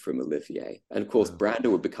 learn from Olivier. And of course,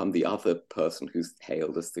 Brando would become the other person who's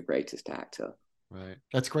hailed as the greatest actor. Right.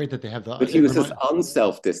 That's great that they have the... But he was as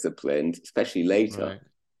unself-disciplined, especially later,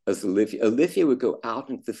 as Olivier. Olivier would go out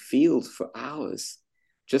into the field for hours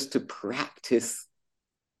just to practice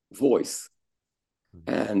voice.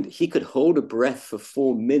 And he could hold a breath for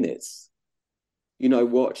 4 minutes. You know, I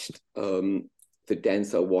watched the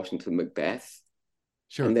Denzel Washington Macbeth.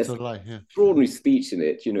 Sure, and there's so did I, yeah. Extraordinary speech in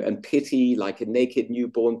it, you know, and pity like a naked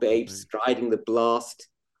newborn babe striding the blast.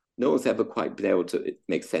 No one's ever quite been able to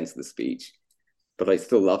make sense of the speech, but I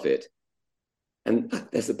still love it. And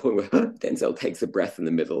there's a point where Denzel takes a breath in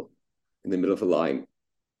the middle of a line,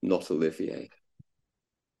 not Olivier.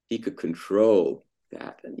 He could control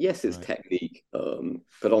that. And yes, it's technique,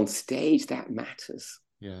 but on stage, that matters.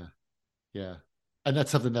 Yeah, yeah. And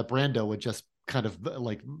that's something that Brando would just kind of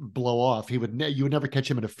like blow off. You would never catch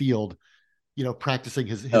him in a field, you know, practicing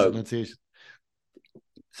his enunciation.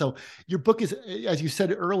 So your book is, as you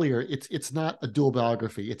said earlier, it's not a dual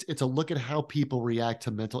biography. It's a look at how people react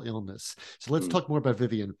to mental illness. So let's talk more about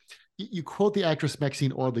Vivian. You quote the actress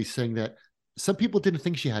Maxine Audley saying that some people didn't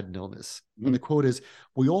think she had an illness. And the quote is,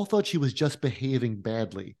 we all thought she was just behaving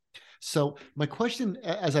badly. So my question,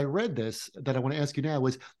 as I read this, that I want to ask you now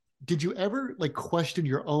is, did you ever like question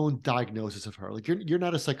your own diagnosis of her? Like you're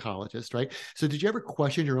not a psychologist, right? So did you ever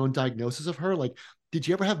question your own diagnosis of her? Like, did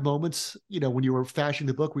you ever have moments, you know, when you were fashioning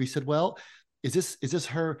the book where you said, well, is this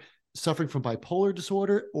her suffering from bipolar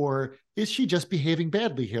disorder, or is she just behaving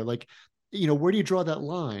badly here? Like, you know, where do you draw that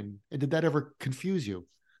line? And did that ever confuse you?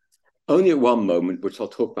 Only at one moment, which I'll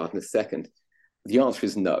talk about in a second. The answer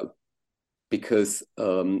is no, because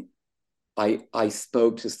I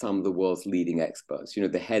spoke to some of the world's leading experts, you know,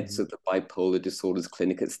 the heads of the bipolar disorders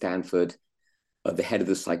clinic at Stanford, the head of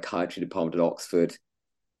the psychiatry department at Oxford.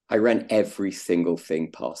 I ran every single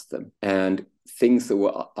thing past them, and things that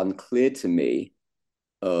were unclear to me.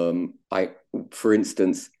 For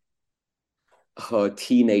instance, her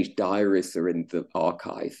teenage diaries are in the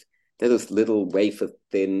archive. They're those little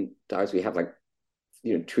wafer-thin diaries we have, like,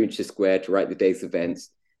 you know, 2 inches square to write the day's events.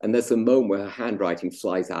 And there's a moment where her handwriting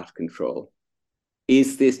flies out of control.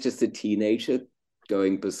 Is this just a teenager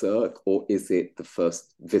going berserk, or is it the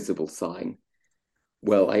first visible sign?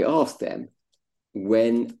 Well, I asked them,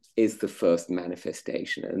 when is the first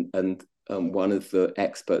manifestation? And one of the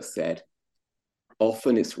experts said,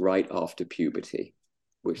 often it's right after puberty,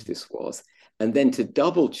 which this was. And then to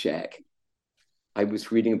double check, I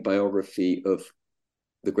was reading a biography of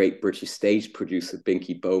the great British stage producer,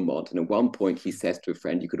 Binky Beaumont. And at one point he says to a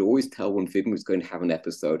friend, you could always tell when Vivian was going to have an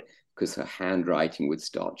episode because her handwriting would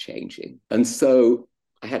start changing. And so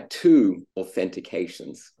I had 2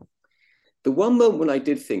 authentications. The one moment when I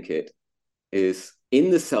did think it is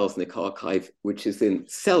in the Selznick archive, which is in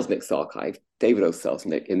Selznick's archive, David O.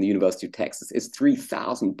 Selznick in the University of Texas. It's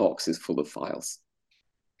 3,000 boxes full of files.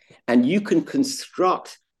 And you can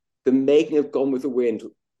construct the making of Gone with the Wind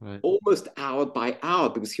almost hour by hour,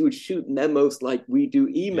 because he would shoot memos like we do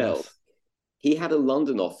emails. Yes. He had a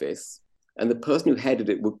London office, and the person who headed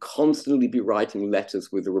it would constantly be writing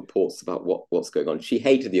letters with the reports about what's going on. She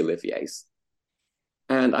hated the Oliviers.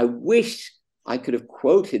 And I wish I could have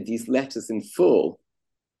quoted these letters in full,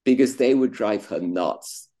 because they would drive her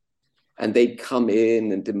nuts. And they'd come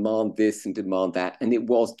in and demand this and demand that. And it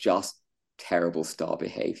was just terrible star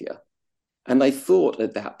behavior. And I thought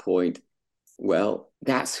at that point, well,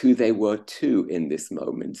 that's who they were too in this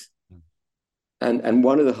moment. And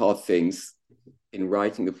one of the hard things in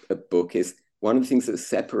writing a book is one of the things that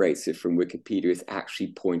separates it from Wikipedia is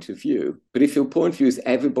actually point of view. But if your point of view is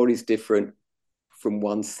everybody's different from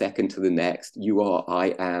 1 second to the next, you are,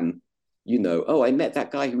 I am, oh, I met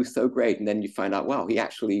that guy who was so great. And then you find out, wow, he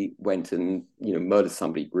actually went and, murdered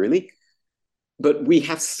somebody. Really? But we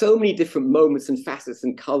have so many different moments and facets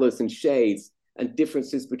and colors and shades and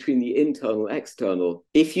differences between the internal and external.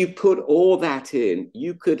 If you put all that in,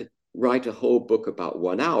 you could write a whole book about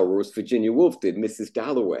 1 hour, or as Virginia Woolf did, Mrs.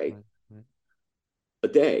 Dalloway, a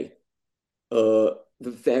day. The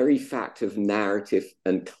very fact of narrative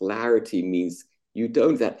and clarity means you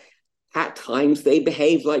don't that. At times they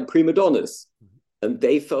behave like prima donnas, and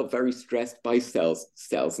they felt very stressed by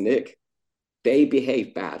Selznick. They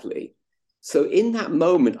behaved badly. So in that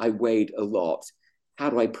moment, I weighed a lot. How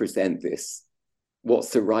do I present this? What's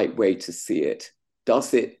the right way to see it?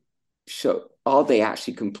 Does it show, are they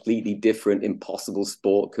actually completely different, impossible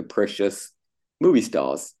sport, capricious movie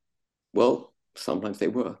stars? Well, sometimes they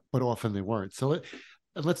were. But often they weren't. So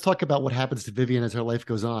let's talk about what happens to Vivian as her life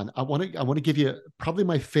goes on. I want to give you probably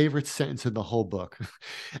my favorite sentence in the whole book.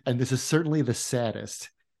 And this is certainly the saddest.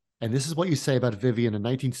 And this is what you say about Vivian in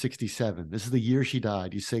 1967. This is the year she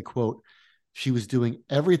died. You say, quote, "She was doing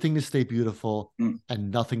everything to stay beautiful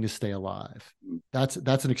and nothing to stay alive." That's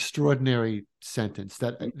an extraordinary sentence.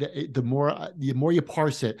 That the more you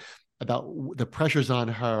parse it about the pressures on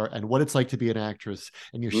her and what it's like to be an actress,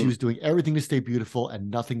 and she was doing everything to stay beautiful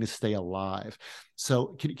and nothing to stay alive. So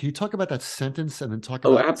can you talk about that sentence and then talk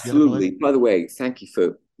about? Oh, absolutely. By the way, thank you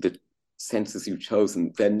for the sentences you've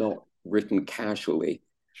chosen. They're not written casually.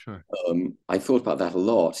 Sure. I thought about that a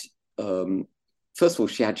lot. First of all,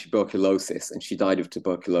 she had tuberculosis and she died of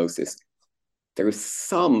tuberculosis. There is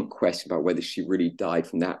some question about whether she really died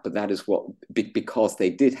from that, but that is because they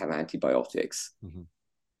did have antibiotics. Mm-hmm.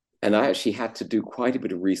 And I actually had to do quite a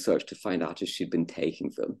bit of research to find out if she'd been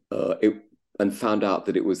taking them. And found out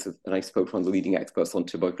that it was, and I spoke to one of the leading experts on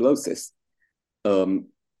tuberculosis.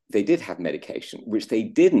 They did have medication, which they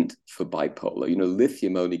didn't for bipolar.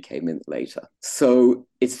 Lithium only came in later. So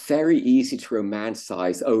it's very easy to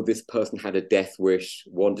romanticize, oh, this person had a death wish,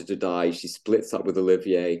 wanted to die, she splits up with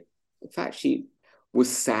Olivier. In fact, she was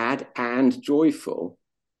sad and joyful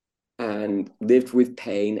and lived with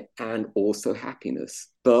pain and also happiness.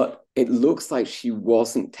 But it looks like she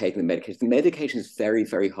wasn't taking the medication. The medication is very,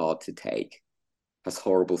 very hard to take, has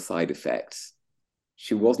horrible side effects.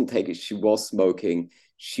 She wasn't taking it, she was smoking.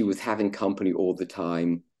 She was having company all the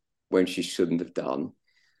time when she shouldn't have done.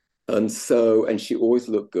 And she always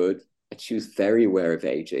looked good. And she was very aware of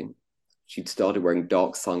aging. She'd started wearing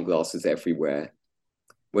dark sunglasses everywhere.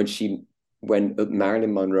 When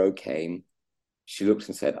Marilyn Monroe came, she looked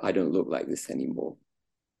and said, "I don't look like this anymore."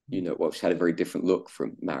 She had a very different look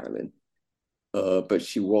from Marilyn. But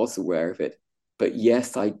she was aware of it. But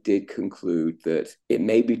yes, I did conclude that it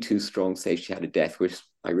may be too strong to say she had a death wish.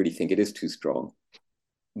 I really think it is too strong.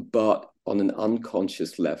 But on an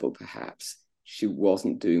unconscious level, perhaps, she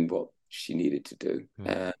wasn't doing what she needed to do.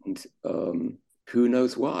 And who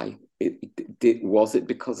knows why? Was it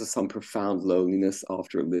because of some profound loneliness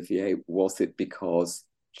after Olivier? Was it because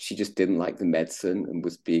she just didn't like the medicine and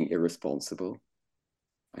was being irresponsible?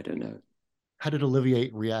 I don't know. How did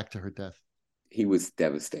Olivier react to her death? He was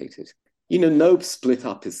devastated. No split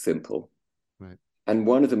up is simple. Right. And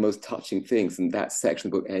one of the most touching things, and that section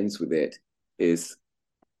of the book ends with it, is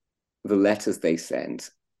the letters they sent,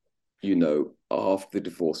 after the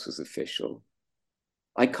divorce was official.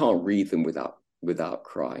 I can't read them without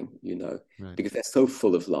crying, right. Because they're so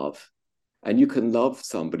full of love. And you can love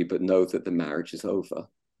somebody, but know that the marriage is over.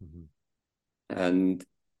 Mm-hmm. And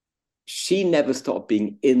she never stopped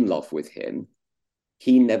being in love with him.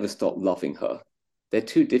 He never stopped loving her. They're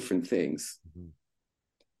two different things.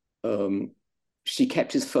 Mm-hmm. She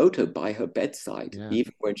kept his photo by her bedside,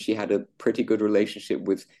 even when she had a pretty good relationship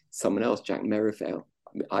with someone else, Jack Merivale.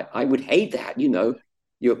 I would hate that,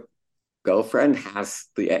 your girlfriend has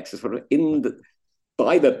the ex's photo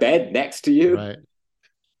by the bed next to you. Right.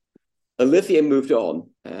 Olivier moved on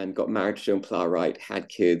and got married to Joan Plowright, had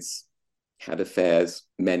kids, had affairs,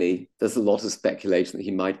 many. There's a lot of speculation that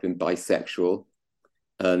he might have been bisexual.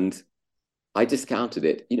 And I discounted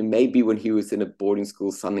it. Maybe when he was in a boarding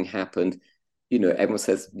school, something happened. Everyone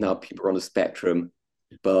says now people are on a spectrum,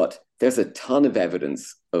 but there's a ton of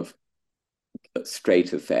evidence of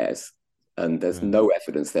straight affairs, and there's no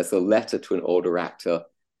evidence. There's a letter to an older actor.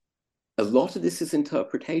 A lot of this is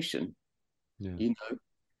interpretation,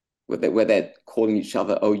 where they're calling each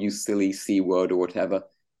other, "Oh, you silly C word," or whatever.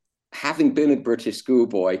 Having been a British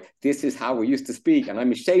schoolboy, this is how we used to speak, and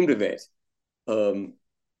I'm ashamed of it.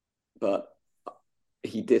 But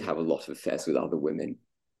he did have a lot of affairs with other women.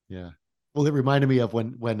 Yeah. Well, it reminded me of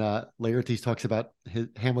when Laertes talks about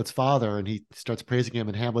Hamlet's father, and he starts praising him,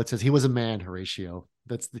 and Hamlet says he was a man, Horatio.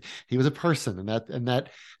 He was a person, and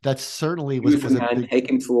that certainly was a man. Take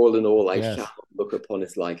him for all in all. I shall look upon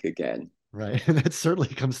his like again. Right, and that certainly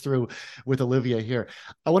comes through with Olivia here.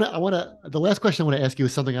 The last question I want to ask you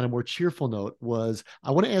is something on a more cheerful note.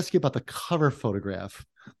 I want to ask you about the cover photograph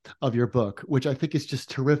of your book, which I think is just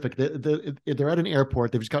terrific. They're at an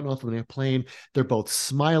airport. They've just gotten off of an airplane. They're both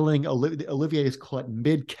smiling. Olivia is caught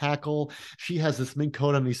mid cackle. She has this mink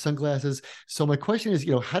coat on, these sunglasses. So my question is,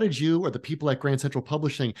 how did you or the people at Grand Central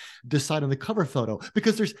Publishing decide on the cover photo?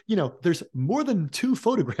 Because there's more than 2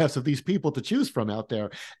 photographs of these people to choose from out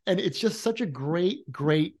there, and it's just such a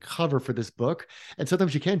great cover for this book. And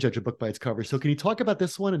sometimes you can judge a book by its cover. So can you talk about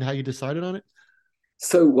this one and how you decided on it?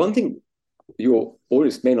 So one thing your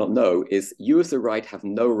audience may not know is you as the writer have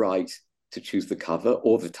no right to choose the cover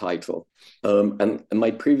or the title. And in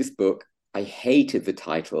my previous book, I hated the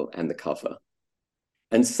title and the cover.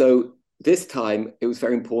 And so this time it was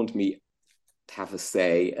very important to me to have a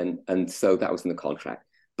say. And so that was in the contract.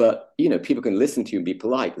 But, people can listen to you and be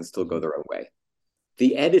polite and still go their own way.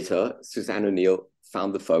 The editor, Suzanne O'Neill,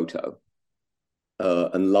 found the photo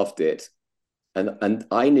and loved it. And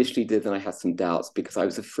I initially did, and I had some doubts because I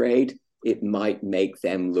was afraid it might make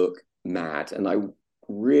them look mad. And I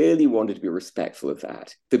really wanted to be respectful of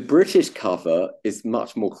that. The British cover is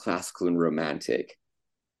much more classical and romantic.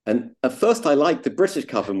 And at first I liked the British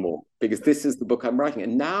cover more because this is the book I'm writing.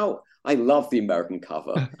 And now I love the American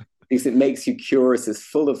cover because it makes you curious. It's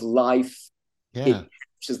full of life. Yeah. It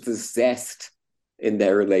captures the zest in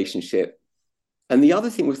their relationship. And the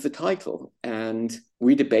other thing was the title. And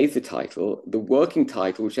we debated the title. The working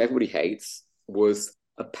title, which everybody hates, was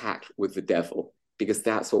A Pact with the Devil, because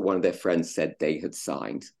that's what one of their friends said they had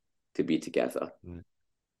signed to be together. Mm.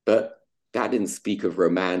 But that didn't speak of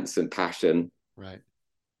romance and passion. Right.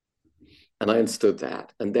 And I understood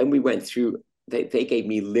that. And then we went through, they gave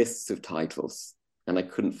me lists of titles and I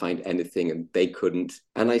couldn't find anything and they couldn't.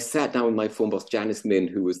 And I sat down with my former boss, Janice Min,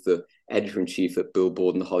 who was the editor-in-chief at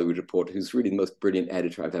Billboard and the Hollywood Reporter, who's really the most brilliant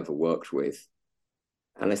editor I've ever worked with.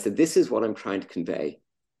 And I said, this is what I'm trying to convey.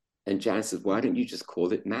 And Janice said, why don't you just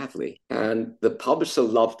call it Madly? And the publisher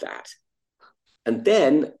loved that. And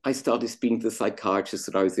then I started speaking to the psychiatrists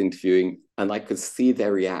that I was interviewing, and I could see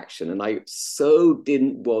their reaction. And I so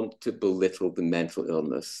didn't want to belittle the mental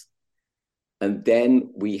illness. And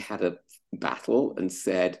then we had a battle and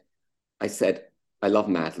I said, I love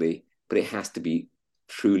Madly, but it has to be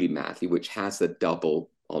Truly Madly, which has a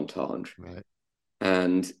double entendre. Right.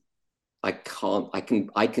 And I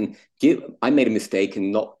made a mistake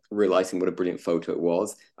in not realizing what a brilliant photo it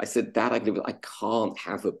was. I said that I can't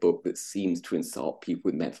have a book that seems to insult people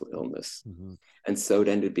with mental illness. Mm-hmm. And so it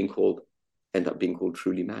ended up being called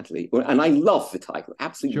Truly Madly. And I love the title,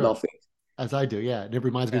 absolutely love it. As I do, yeah. And it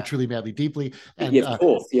reminds me of Truly Madly Deeply. And, of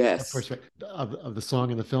course, yes. Of course, of the song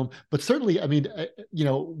and the film. But certainly, I mean,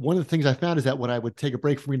 one of the things I found is that when I would take a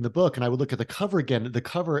break from reading the book and I would look at the cover again,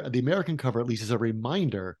 the American cover at least is a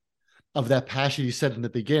reminder of that passion you said in the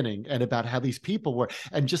beginning and about how these people were.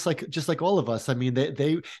 And just like all of us, I mean,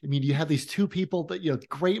 you have these 2 people that,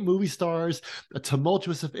 great movie stars, a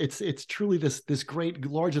tumultuous, it's truly this great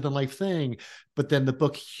larger than life thing. But then the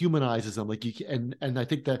book humanizes them and I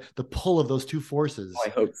think that the pull of those 2 forces. I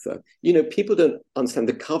hope so. People don't understand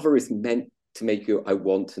the cover is meant to make you, I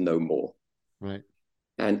want to know more. Right.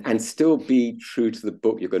 And still be true to the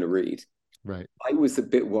book you're going to read. Right. I was a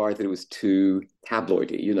bit worried that it was too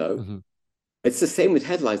tabloidy, Mm-hmm. It's the same with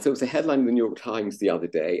headlines. There was a headline in the New York Times the other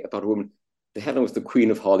day about a woman. The headline was the Queen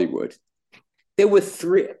of Hollywood. There were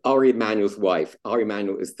 3, Ari Emanuel's wife. Ari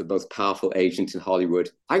Emanuel is the most powerful agent in Hollywood.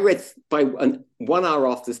 I read 1 hour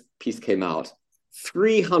after this piece came out,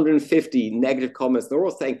 350 negative comments. They're all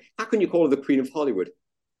saying, how can you call her the Queen of Hollywood?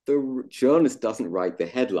 The journalist doesn't write the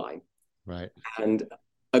headline. Right. And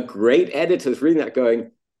a great editor is reading that going,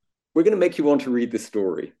 we're going to make you want to read this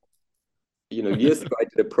story. Years ago, I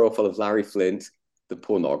did a profile of Larry Flynt, the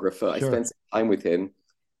pornographer. Sure. I spent some time with him.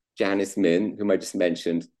 Janice Min, whom I just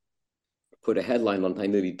mentioned, put a headline on, I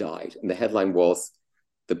nearly died. And the headline was,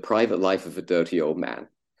 The Private Life of a Dirty Old Man.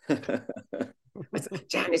 I said,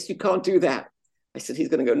 Janice, you can't do that. I said, he's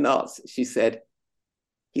going to go nuts. She said,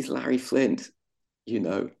 he's Larry Flynt,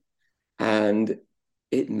 and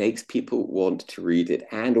it makes people want to read it,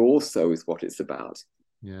 and also is what it's about.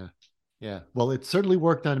 Yeah. Yeah. Well, it certainly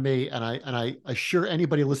worked on me. And I assure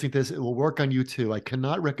anybody listening to this, it will work on you too. I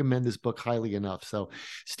cannot recommend this book highly enough. So,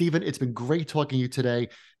 Stephen, it's been great talking to you today.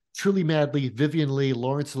 Truly Madly, Vivian Leigh,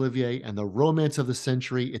 Laurence Olivier, and the Romance of the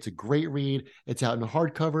Century. It's a great read. It's out in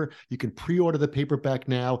hardcover. You can pre-order the paperback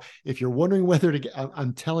now. If you're wondering whether to get,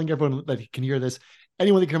 I'm telling everyone that can hear this,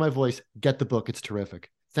 anyone that can hear my voice, get the book. It's terrific.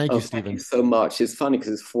 Thank you, Stephen. Thank you so much. It's funny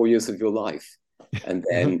because it's 4 years of your life, and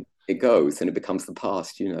then it goes and it becomes the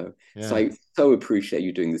past, Yeah. So I so appreciate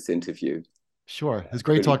you doing this interview. Sure. It was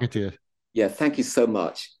great talking to you. Yeah. Thank you so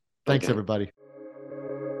much. Thanks, everybody.